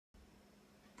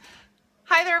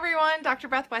everyone, Dr.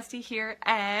 Beth Westie here,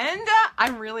 and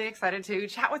I'm really excited to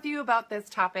chat with you about this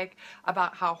topic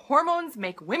about how hormones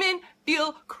make women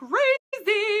feel crazy.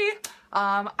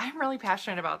 I'm really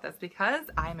passionate about this because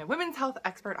I'm a women's health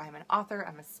expert, I'm an author,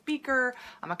 I'm a speaker,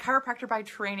 I'm a chiropractor by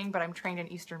training, but I'm trained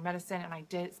in Eastern medicine, and I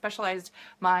specialized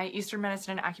my Eastern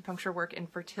medicine and acupuncture work in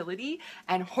fertility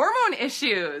and hormone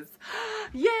issues.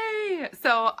 Yay!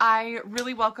 So I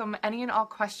really welcome any and all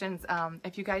questions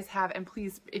if you guys have, and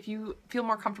please, if you feel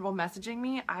more comfortable messaging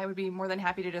me, I would be more than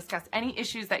happy to discuss any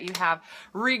issues that you have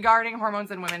regarding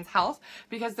hormones and women's health,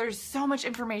 because there's so much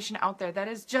information out there that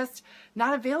is just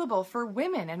not available for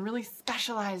women and really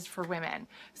specialized for women.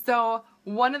 So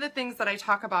one of the things that I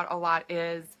talk about a lot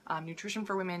is nutrition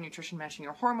for women, nutrition matching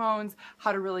your hormones,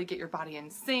 how to really get your body in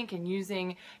sync, and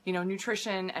using,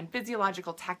 nutrition and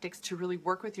physiological tactics to really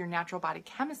work with your natural body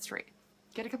chemistry.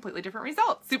 Get a completely different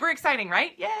result. Super exciting,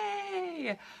 right?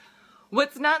 Yay!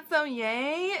 What's not so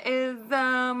yay is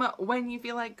when you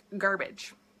feel like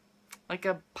garbage, like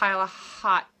a pile of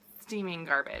hot, steaming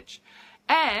garbage.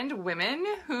 And women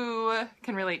who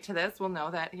can relate to this will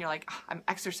know that you're like, oh, I'm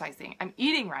exercising, I'm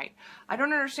eating right, I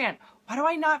don't understand. Why do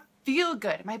I not feel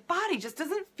good? My body just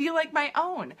doesn't feel like my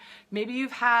own. Maybe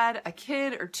you've had a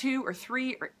kid or 2 or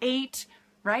 3 or 8,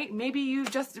 right? Maybe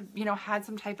you've just, had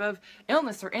some type of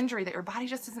illness or injury that your body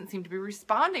just doesn't seem to be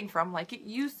responding from like it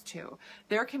used to.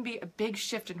 There can be a big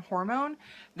shift in hormone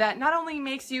that not only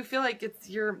makes you feel like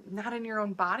you're not in your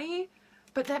own body,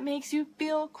 but that makes you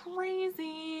feel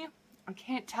crazy. I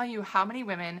can't tell you how many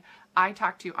women I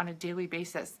talk to on a daily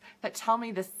basis that tell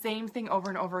me the same thing over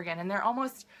and over again, and they're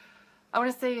almost, I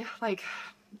want to say, like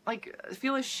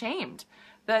feel ashamed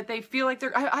that they feel like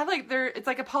it's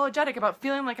like apologetic about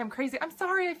feeling like I'm crazy. I'm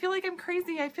sorry, I feel like I'm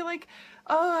crazy. I feel like,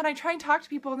 and I try and talk to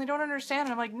people and they don't understand.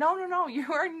 And I'm like, no,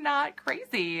 you are not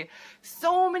crazy.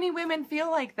 So many women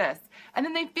feel like this. And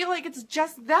then they feel like it's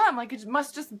just them. Like it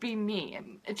must just be me.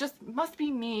 It just must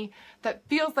be me that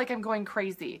feels like I'm going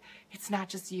crazy. It's not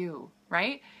just you,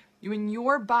 right? When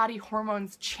your body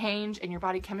hormones change and your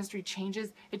body chemistry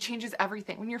changes, it changes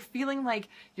everything. When you're feeling like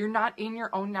you're not in your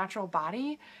own natural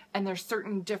body and there's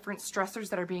certain different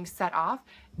stressors that are being set off,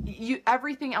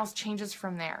 everything else changes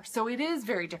from there. So it is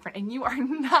very different, and you are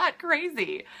not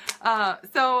crazy.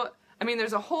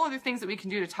 There's a whole other things that we can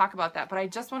do to talk about that, but I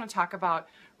just want to talk about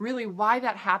really why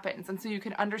that happens, and so you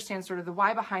can understand sort of the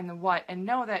why behind the what, and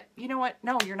know that,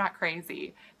 no, you're not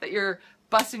crazy, that you're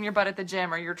busting your butt at the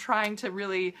gym, or you're trying to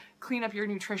really clean up your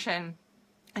nutrition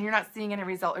and you're not seeing any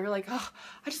result, or you're like, oh,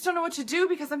 I just don't know what to do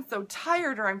because I'm so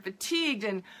tired, or I'm fatigued,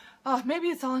 and maybe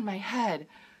it's all in my head.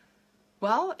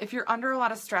 Well, if you're under a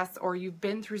lot of stress or you've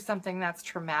been through something that's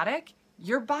traumatic,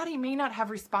 your body may not have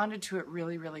responded to it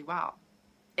really, really well.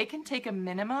 It can take a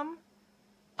minimum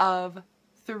of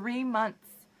 3 months,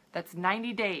 that's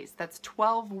 90 days, that's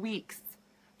 12 weeks,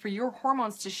 for your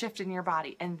hormones to shift in your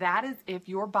body. And that is if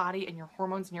your body and your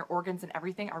hormones and your organs and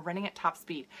everything are running at top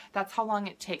speed. That's how long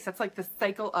it takes. That's like the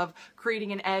cycle of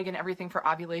creating an egg and everything for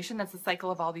ovulation. That's the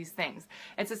cycle of all these things.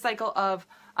 It's a cycle of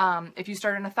if you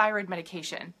start on a thyroid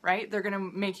medication, right? They're going to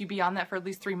make you be on that for at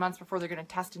least 3 months before they're going to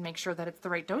test and make sure that it's the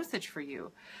right dosage for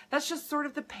you. That's just sort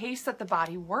of the pace that the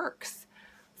body works.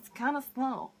 It's kind of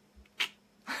slow.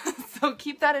 So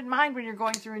keep that in mind when you're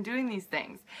going through and doing these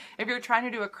things. If you're trying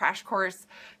to do a crash course,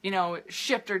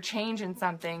 shift or change in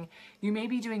something, you may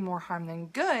be doing more harm than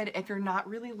good if you're not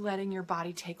really letting your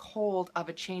body take hold of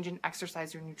a change in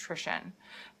exercise or nutrition.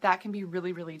 That can be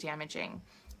really, really damaging.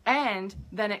 And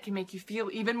then it can make you feel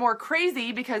even more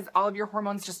crazy because all of your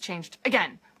hormones just changed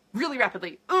again, really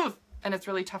rapidly. Oof! And it's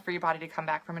really tough for your body to come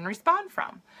back from and respond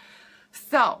from.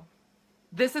 So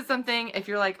this is something, if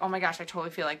you're like, oh my gosh, I totally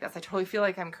feel like this. I totally feel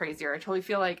like I'm crazy, or I totally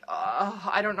feel like, oh,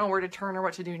 I don't know where to turn or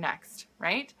what to do next,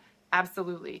 right?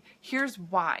 Absolutely. Here's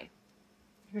why.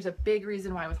 Here's a big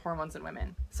reason why with hormones in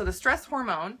women. So the stress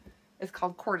hormone is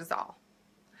called cortisol.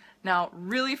 Now,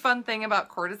 really fun thing about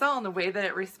cortisol and the way that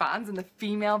it responds in the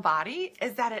female body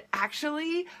is that it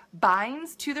actually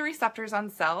binds to the receptors on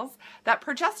cells that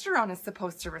progesterone is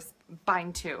supposed to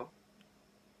bind to.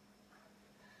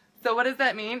 So what does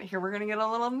that mean? Here, we're going to get a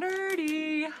little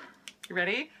nerdy. You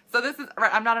ready? So this is,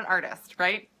 I'm not an artist,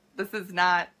 right? This is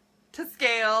not to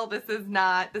scale. This is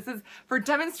for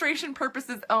demonstration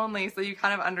purposes only, so you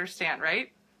kind of understand,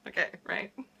 right? Okay,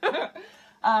 right?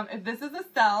 If this is a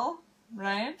cell,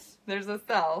 right? There's a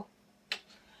cell.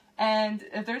 And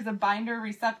if there's a binder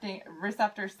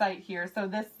receptor site here, so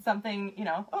this is something,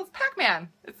 oh, it's Pac-Man.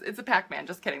 It's a Pac-Man.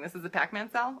 Just kidding. This is a Pac-Man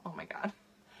cell? Oh my God.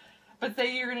 But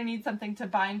say you're going to need something to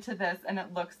bind to this and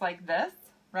it looks like this,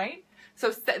 right?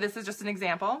 So this is just an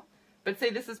example. But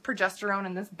say this is progesterone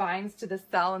and this binds to this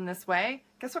cell in this way.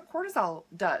 Guess what cortisol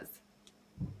does?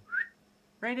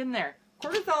 Right in there.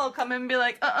 Cortisol will come in and be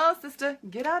like, sister,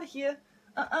 get out of here.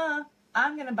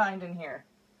 I'm going to bind in here.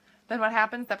 Then what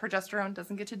happens? That progesterone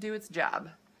doesn't get to do its job.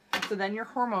 So then your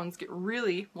hormones get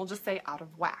really, we'll just say, out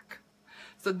of whack.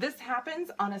 So this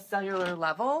happens on a cellular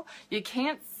level. You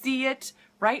can't see it,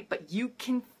 right? But you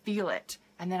can feel it.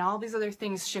 And then all these other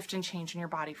things shift and change in your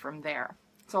body from there.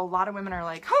 So a lot of women are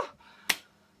like,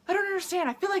 I don't understand.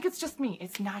 I feel like it's just me.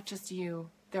 It's not just you.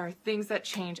 There are things that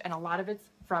change, and a lot of it's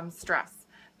from stress.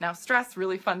 Now, stress,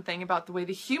 really fun thing about the way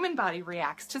the human body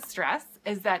reacts to stress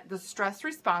is that the stress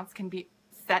response can be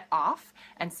set off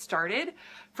and started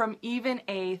from even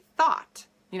a thought.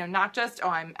 You know, not just,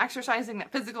 I'm exercising,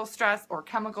 that physical stress or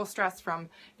chemical stress from,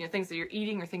 things that you're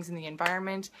eating or things in the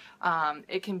environment.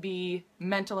 It can be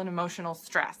mental and emotional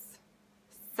stress.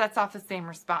 Sets off the same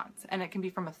response. And it can be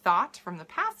from a thought from the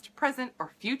past, present,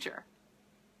 or future.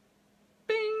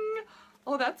 Bing!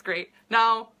 Oh, that's great.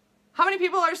 Now, how many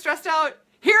people are stressed out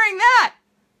hearing that?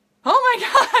 Oh my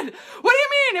God! What do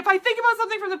you mean? If I think about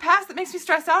something from the past that makes me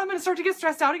stressed out, I'm going to start to get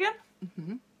stressed out again?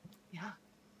 Mm-hmm.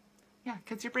 Yeah,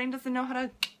 because your brain doesn't know how to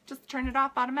just turn it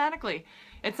off automatically.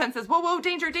 It senses, whoa,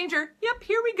 danger, danger. Yep,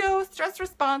 here we go. Stress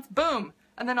response, boom.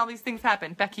 And then all these things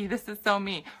happen. Becky, this is so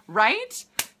me, right?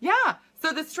 Yeah,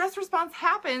 so the stress response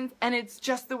happens and it's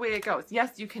just the way it goes.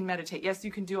 Yes, you can meditate. Yes,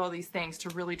 you can do all these things to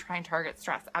really try and target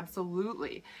stress.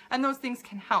 Absolutely. And those things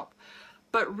can help.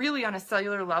 But really on a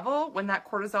cellular level, when that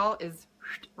cortisol is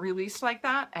released like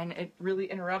that and it really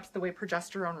interrupts the way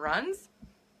progesterone runs,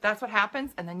 that's what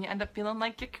happens, and then you end up feeling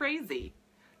like you're crazy.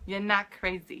 You're not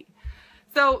crazy.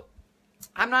 So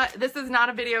this is not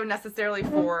a video necessarily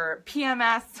for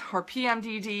PMS or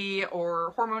PMDD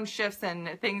or hormone shifts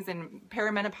and things in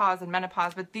perimenopause and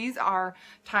menopause, but these are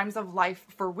times of life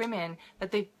for women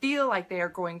that they feel like they are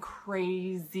going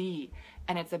crazy.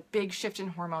 And it's a big shift in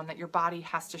hormone that your body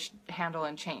has to handle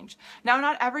and change. Now,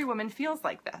 not every woman feels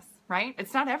like this, right?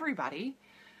 It's not everybody,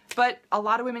 but a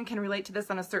lot of women can relate to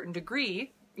this on a certain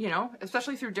degree,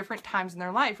 especially through different times in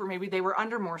their life where maybe they were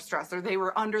under more stress or they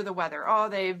were under the weather. Oh,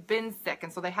 they've been sick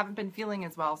and so they haven't been feeling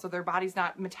as well. So their body's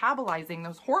not metabolizing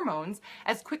those hormones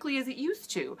as quickly as it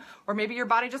used to. Or maybe your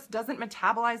body just doesn't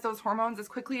metabolize those hormones as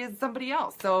quickly as somebody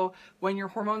else. So when your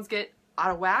hormones get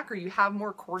out of whack or you have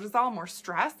more cortisol, more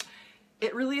stress,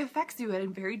 it really affects you in a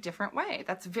very different way.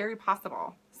 That's very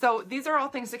possible. So these are all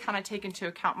things to kind of take into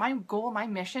account. My goal, my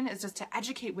mission is just to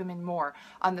educate women more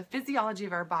on the physiology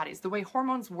of our bodies, the way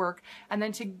hormones work, and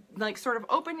then to sort of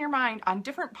open your mind on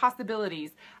different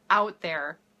possibilities out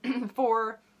there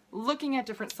for looking at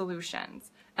different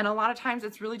solutions. And a lot of times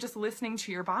it's really just listening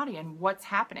to your body and what's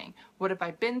happening. What have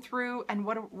I been through and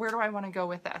where do I want to go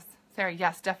with this? Sarah,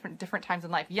 yes, different times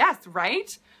in life. Yes,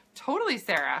 right? Totally,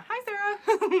 Sarah. Hi,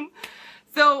 Sarah.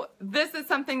 So this is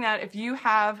something that if you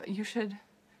should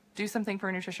do something for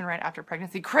nutrition right after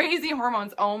pregnancy. Crazy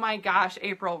hormones. Oh my gosh,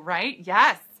 April, right?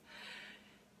 Yes.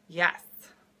 Yes.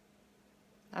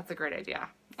 That's a great idea.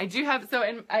 I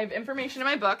have information in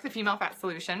my book, The Female Fat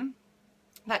Solution,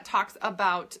 that talks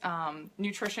about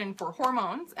nutrition for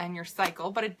hormones and your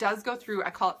cycle, but it does go through, I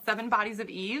call it 7 bodies of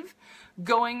Eve,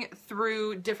 going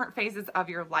through different phases of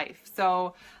your life.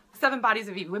 So 7 bodies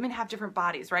of Eve. Women have different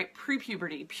bodies, right?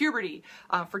 Pre-puberty, puberty,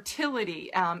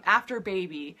 fertility, after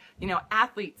baby.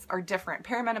 Athletes are different.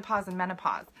 Perimenopause and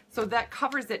menopause. So that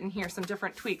covers it in here, some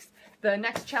different tweaks. The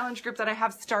next challenge group that I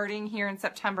have starting here in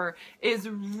September is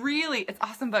it's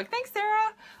awesome book. Thanks,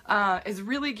 Sarah. Is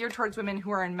really geared towards women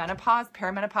who are in menopause,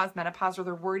 perimenopause, menopause, or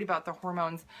they're worried about the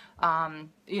hormones,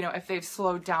 if they've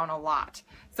slowed down a lot.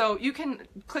 So you can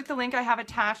click the link I have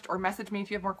attached or message me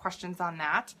if you have more questions on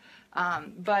that.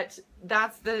 But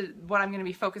that's what I'm going to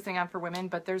be focusing on for women.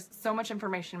 But there's so much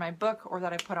information in my book or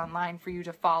that I put online for you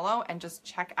to follow and just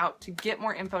check out to get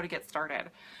more info to get started.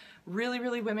 Really,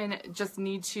 really, women just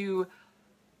need to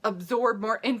absorb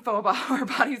more info about how our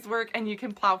bodies work, and you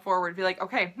can plow forward. Be like,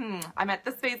 okay, I'm at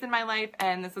this phase in my life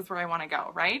and this is where I want to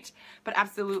go, right? But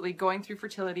absolutely, going through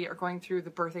fertility or going through the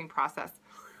birthing process.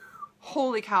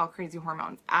 Holy cow, crazy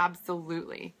hormones.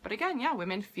 Absolutely. But again, yeah,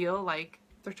 women feel like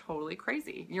they're totally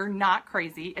crazy. You're not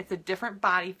crazy. It's a different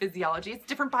body physiology. It's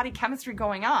different body chemistry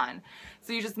going on.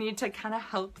 So you just need to kind of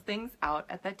help things out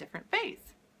at that different phase.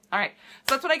 All right,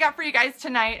 so that's what I got for you guys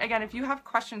tonight. Again, if you have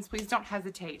questions, please don't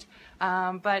hesitate.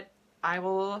 But I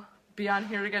will be on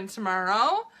here again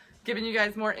tomorrow, giving you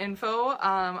guys more info.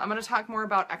 I'm going to talk more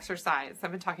about exercise.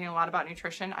 I've been talking a lot about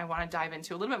nutrition. I want to dive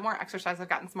into a little bit more exercise. I've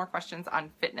gotten some more questions on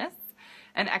fitness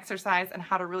and exercise and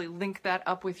how to really link that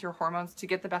up with your hormones to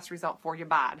get the best result for your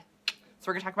bod. So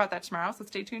we're going to talk about that tomorrow, so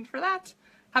stay tuned for that.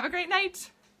 Have a great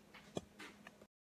night.